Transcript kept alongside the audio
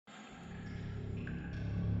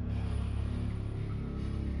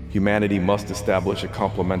Humanity must establish a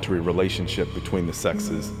complementary relationship between the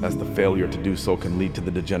sexes, as the failure to do so can lead to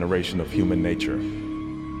the degeneration of human nature.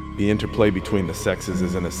 The interplay between the sexes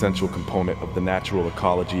is an essential component of the natural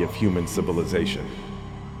ecology of human civilization.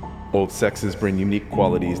 Both sexes bring unique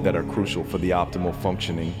qualities that are crucial for the optimal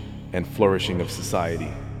functioning and flourishing of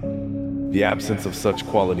society. The absence of such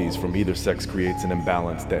qualities from either sex creates an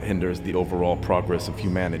imbalance that hinders the overall progress of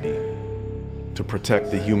humanity. To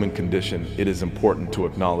protect the human condition, it is important to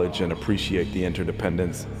acknowledge and appreciate the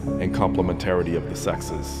interdependence and complementarity of the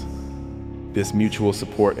sexes. This mutual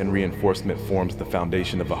support and reinforcement forms the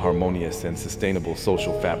foundation of a harmonious and sustainable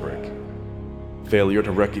social fabric. Failure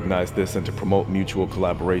to recognize this and to promote mutual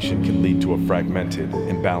collaboration can lead to a fragmented,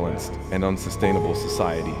 imbalanced, and unsustainable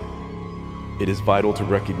society. It is vital to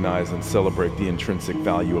recognize and celebrate the intrinsic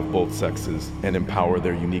value of both sexes and empower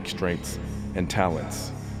their unique strengths and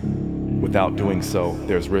talents. Without doing so,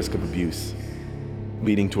 there's risk of abuse,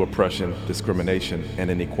 leading to oppression, discrimination,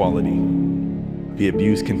 and inequality. The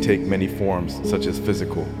abuse can take many forms, such as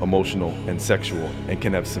physical, emotional, and sexual, and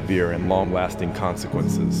can have severe and long-lasting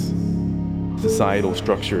consequences. Societal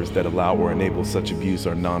structures that allow or enable such abuse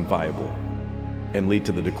are non-viable and lead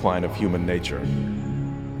to the decline of human nature.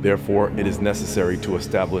 Therefore, it is necessary to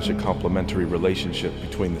establish a complementary relationship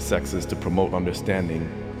between the sexes to promote understanding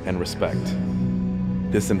and respect.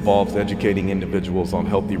 This involves educating individuals on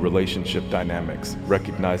healthy relationship dynamics,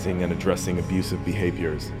 recognizing and addressing abusive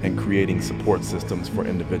behaviors, and creating support systems for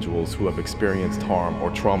individuals who have experienced harm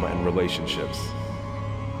or trauma in relationships.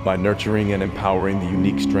 By nurturing and empowering the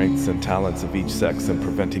unique strengths and talents of each sex and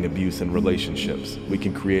preventing abuse in relationships, we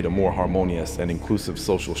can create a more harmonious and inclusive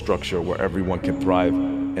social structure where everyone can thrive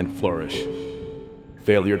and flourish.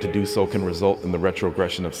 Failure to do so can result in the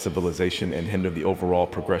retrogression of civilization and hinder the overall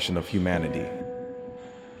progression of humanity.